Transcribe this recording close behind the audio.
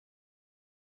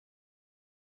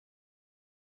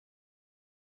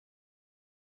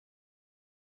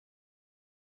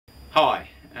Hi,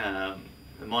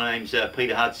 my name's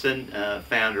Peter Hudson,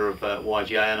 founder of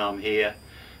YGA, and I'm here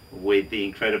with the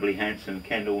incredibly handsome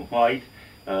Kendal McWade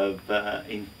of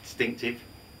Instinctive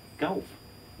Golf,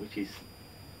 which is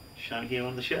shown here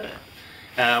on the shirt.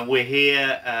 We're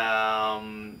here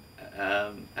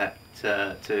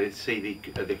to see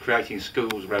the Creating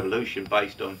Schools Revolution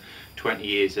based on 20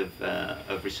 years of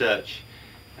research,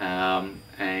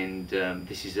 and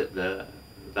this is at the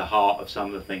heart of some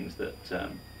of the things that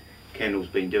Kendal's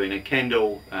been doing. And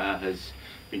Kendal has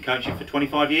been coaching for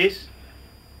 25 years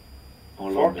or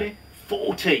longer.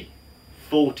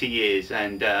 40 years,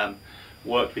 and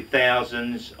worked with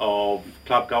thousands of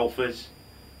club golfers,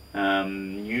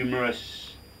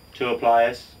 numerous tour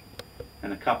players,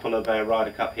 and a couple of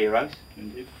Ryder Cup heroes.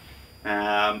 Indeed.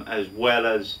 As well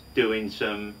as doing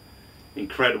some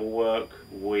incredible work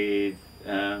with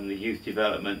the youth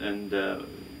development and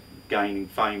gaining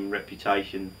fame and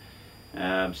reputation,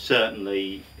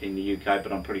 certainly in the UK,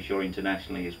 but I'm pretty sure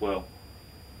internationally as well.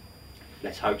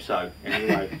 Let's hope so,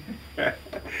 anyway.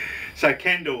 So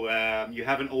Kendal, you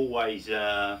haven't always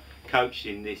coached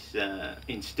in this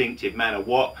instinctive manner.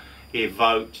 What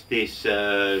evoked this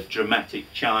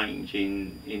dramatic change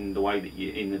in the way that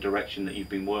in the direction that you've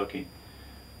been working?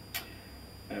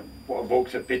 What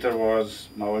evoked it, Peter, was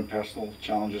my own personal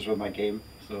challenges with my game.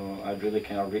 So I'd really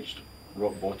kind of reached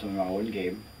rock bottom in my own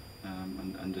game,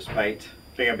 and despite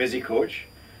being a busy coach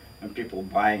and people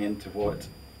buying into what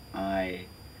I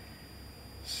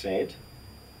said,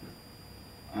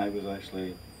 I was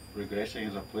actually regressing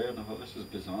as a player, and I thought, this is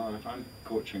bizarre. If I'm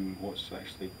coaching what's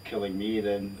actually killing me,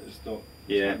 then it's not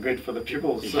good for the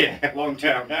pupils long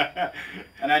term.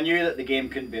 And I knew that the game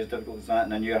couldn't be as difficult as that,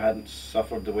 and I knew I hadn't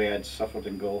suffered the way I'd suffered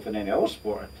in golf and any other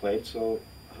sport I'd played, so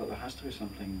I thought there has to be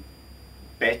something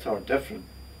better or different,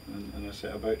 and I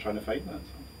set about trying to find that.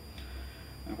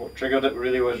 And what triggered it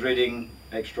really was reading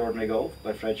Extraordinary Golf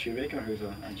by Fred Shoemaker, who's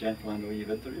a gentleman I know you've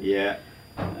interviewed. Yeah.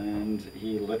 And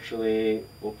he literally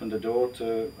opened the door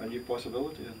to a new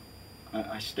possibility.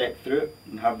 I stepped through it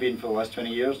and have been for the last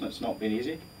 20 years, and it's not been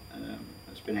easy.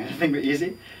 It's been anything but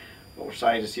easy, but we're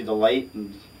starting to see the light,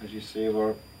 and as you say,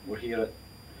 we're here at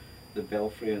the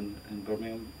Belfry in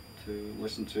Birmingham to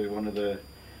listen to one of the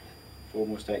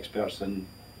foremost experts in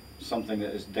something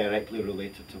that is directly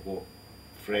related to what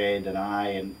Fred and I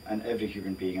and every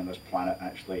human being on this planet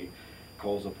actually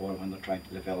calls upon when they're trying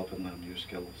to develop and learn new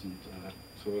skills. And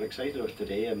so we're excited about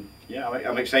today, and yeah,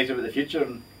 I'm excited about the future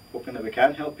and hoping that we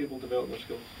can help people develop their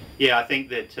skills. Yeah, I think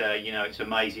that you know, it's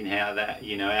amazing how that,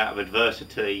 you know, out of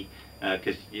adversity,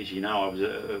 because as you know, I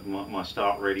was my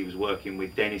start really was working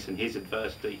with Dennis and his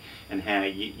adversity, and how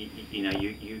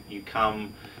you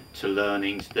come to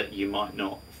learnings that you might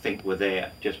not think were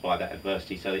there just by that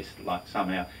adversity. So it's like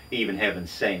somehow even heaven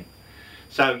sent.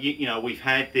 So you know, we've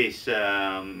had this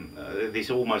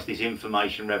almost this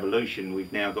information revolution.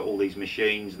 We've now got all these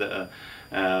machines that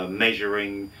are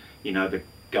measuring, you know, the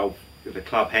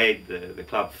club head, the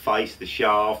club face, the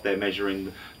shaft. They're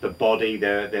measuring the body.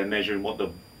 They're measuring what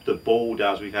the ball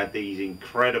does. We've had these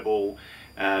incredible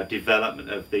development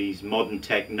of these modern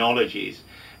technologies.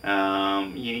 You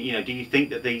know, do you think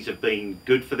that these have been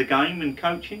good for the game and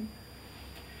coaching?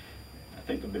 I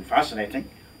think they've been fascinating,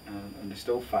 and they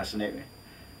still fascinate me.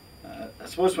 I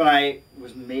suppose when I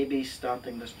was maybe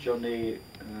starting this journey,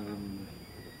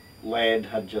 lead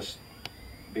had just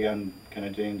begun kind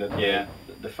of doing the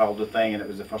Faldo thing, and it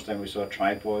was the first time we saw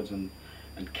tripods and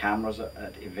cameras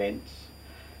at events.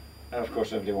 And of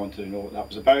course everybody wanted to know what that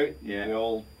was about. Yeah. We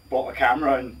all bought a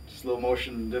camera in slow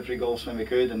motion every golf swing we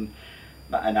could, and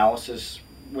that analysis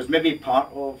was maybe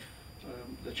part of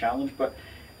the challenge. But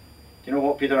you know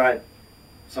what, Peter,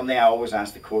 something I always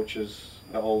ask the coaches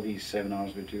at all these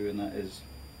seminars we do, and that is,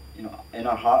 you know, in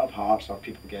our heart of hearts, are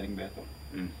people getting better?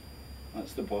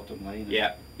 That's the bottom line.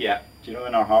 Yeah, yeah. Do you know,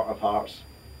 in our heart of hearts,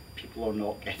 people are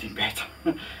not getting better.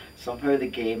 Somehow the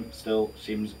game still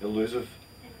seems elusive.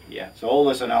 Yeah. So all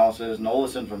this analysis and all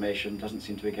this information doesn't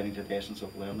seem to be getting to the essence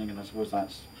of learning, and I suppose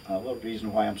that's another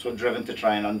reason why I'm so driven to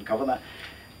try and uncover that.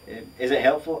 Is it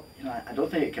helpful? You know, I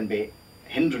don't think it can be a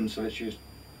hindrance if it's used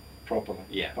properly.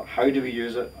 Yeah. But how do we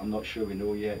use it? I'm not sure we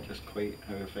know yet just quite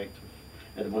how effective,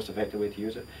 the most effective way to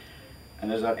use it.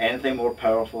 And is there anything more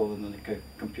powerful than like a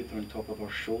computer on top of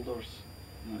our shoulders?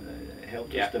 You know, it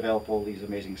helps us develop all these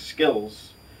amazing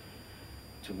skills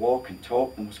to walk and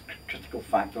talk, the most critical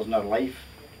factors in our life,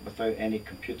 without any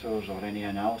computers or any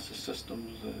analysis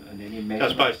systems and any measurement. I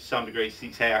suppose to some degree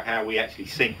it's how we actually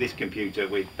sync this computer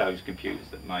with those computers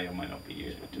that may or may not be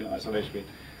useful to us. That's a nice way.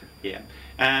 Yeah.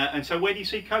 And so where do you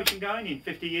see coaching going in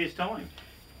 50 years' time?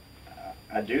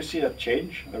 I do see a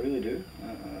change, I really do.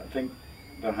 I think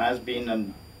there has been,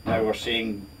 and now we're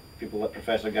seeing people like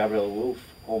Professor Gabrielle Wolf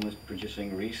almost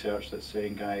producing research that's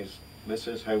saying, guys, this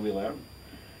is how we learn,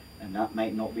 and that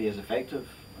might not be as effective.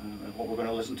 And what we're going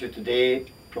to listen to today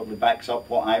probably backs up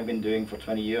what I've been doing for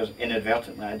 20 years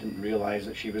inadvertently. I didn't realise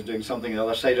that she was doing something on the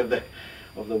other side of the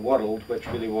world, which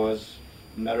really was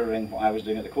mirroring what I was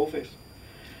doing at the coalface.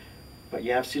 But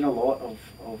yeah, I've seen a lot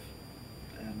of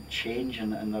change,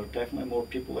 and there are definitely more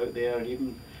people out there, and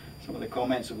even some of the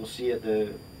comments that we'll see at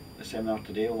the seminar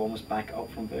today will almost back up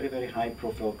from very, very high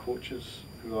profile coaches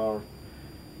who are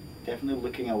definitely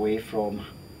looking away from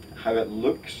how it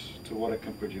looks to what it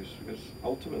can produce, because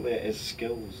ultimately it is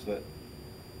skills that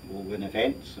will win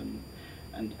events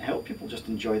and help people just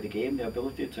enjoy the game. The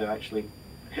ability to actually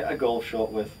hit a golf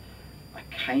shot with a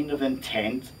kind of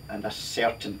intent and a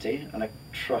certainty and a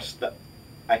trust that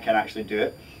I can actually do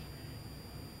it,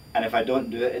 and if I don't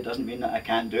do it, it doesn't mean that I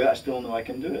can't do it. I still know I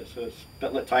can do it. So it's a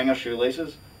bit like tying our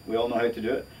shoelaces. We all know how to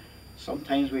do it.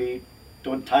 Sometimes we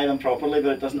don't tie them properly,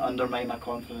 but it doesn't undermine my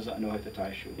confidence that I know how to tie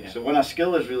a shoelace. Yeah. So when a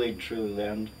skill is really truly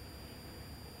learned,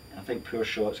 I think poor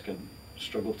shots can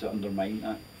struggle to undermine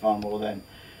that far more than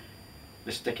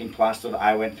the sticking plaster that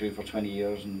I went through for 20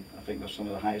 years, and I think there's some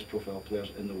of the highest profile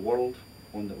players in the world,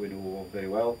 one that we know very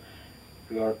well,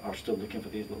 who are still looking for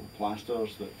these little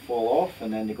plasters that fall off,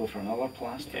 and then they go for another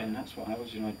plaster. Yeah. And that's what I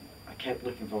was, you know, I kept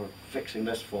looking for fixing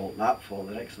this fault, that fault,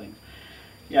 the next thing.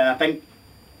 Yeah, and I think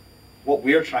what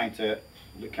we're trying to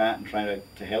look at and trying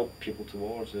to help people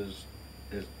towards is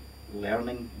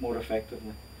learning more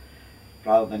effectively,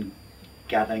 rather than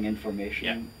gathering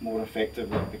information more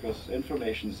effectively, because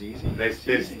information's easy.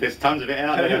 There's tons of it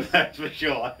out there, that's for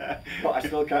sure. But I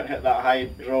still can't hit that high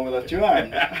draw with a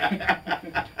 2-iron.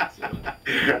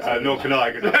 Nor can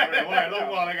I, because I put it away a long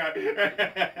while ago.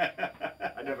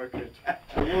 I never could.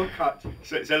 A low cut.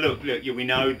 So look, we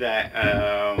know that.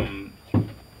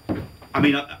 I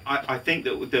mean, I think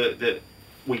that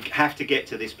we have to get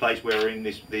to this place where we're in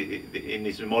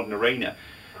this modern arena.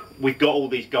 We've got all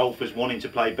these golfers wanting to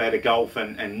play better golf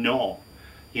and not,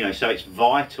 you know. So it's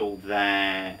vital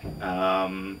that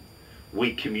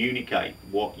we communicate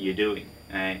what you're doing,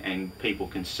 and people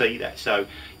can see that. So,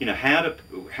 you know, how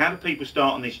do people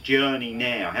start on this journey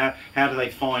now? How do they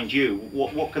find you?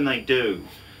 What can they do?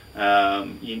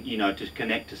 You know, to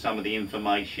connect to some of the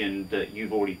information that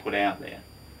you've already put out there.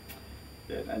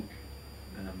 Yeah, and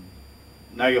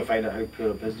now you'll find out how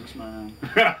poor a businessman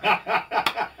I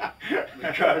am.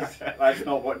 Because that's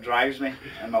not what drives me,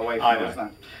 and my wife knows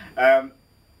that.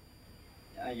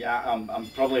 Yeah, I'm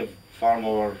probably far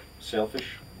more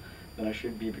selfish than I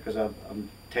should be, because I'm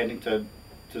tending to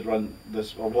run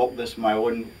this or walk this in my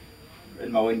own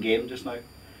game just now,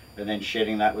 and then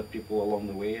sharing that with people along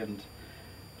the way. And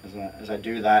as I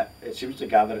do that, it seems to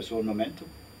gather its own momentum.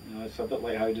 You know, it's a bit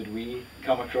like, how did we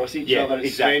come across each other?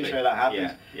 It's strange how that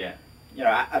happens. Yeah. You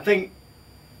know, I think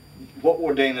what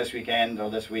we're doing this weekend or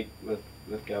this week with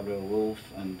Gabrielle Wolf,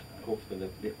 and hopefully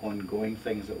the ongoing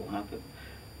things that will happen,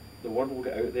 the word will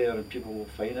get out there and people will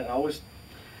find it.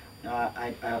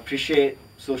 I appreciate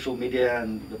social media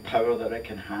and the power that it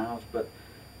can have, but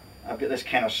I've got this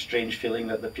kind of strange feeling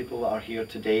that the people that are here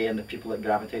today and the people that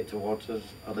gravitate towards us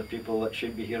are the people that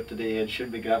should be here today and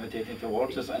should be gravitating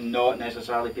towards us, and not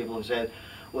necessarily people who said,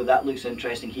 well, that looks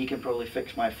interesting, he can probably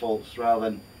fix my faults, rather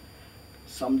than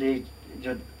someday, you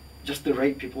know, just the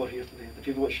right people are here today, the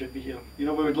people that should be here. You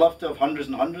know, we would love to have hundreds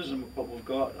and hundreds, but we've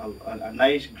got a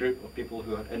nice group of people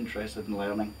who are interested in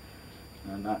learning,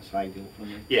 and that's ideal for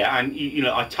me. Yeah, and you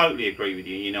know, I totally agree with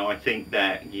you. You know, I think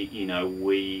that you know,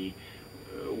 we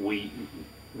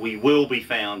will be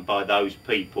found by those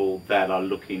people that are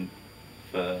looking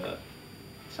for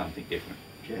something different.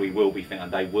 Yeah. We will be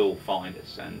found. They will find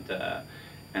us,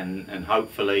 and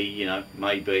hopefully, you know,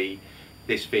 maybe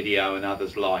this video and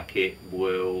others like it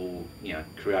will, you know,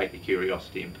 create the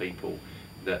curiosity in people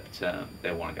that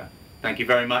they'll want to go. Thank you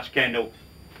very much, Kendal.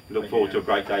 Look forward to a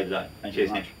great day today.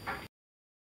 Cheers, Nick.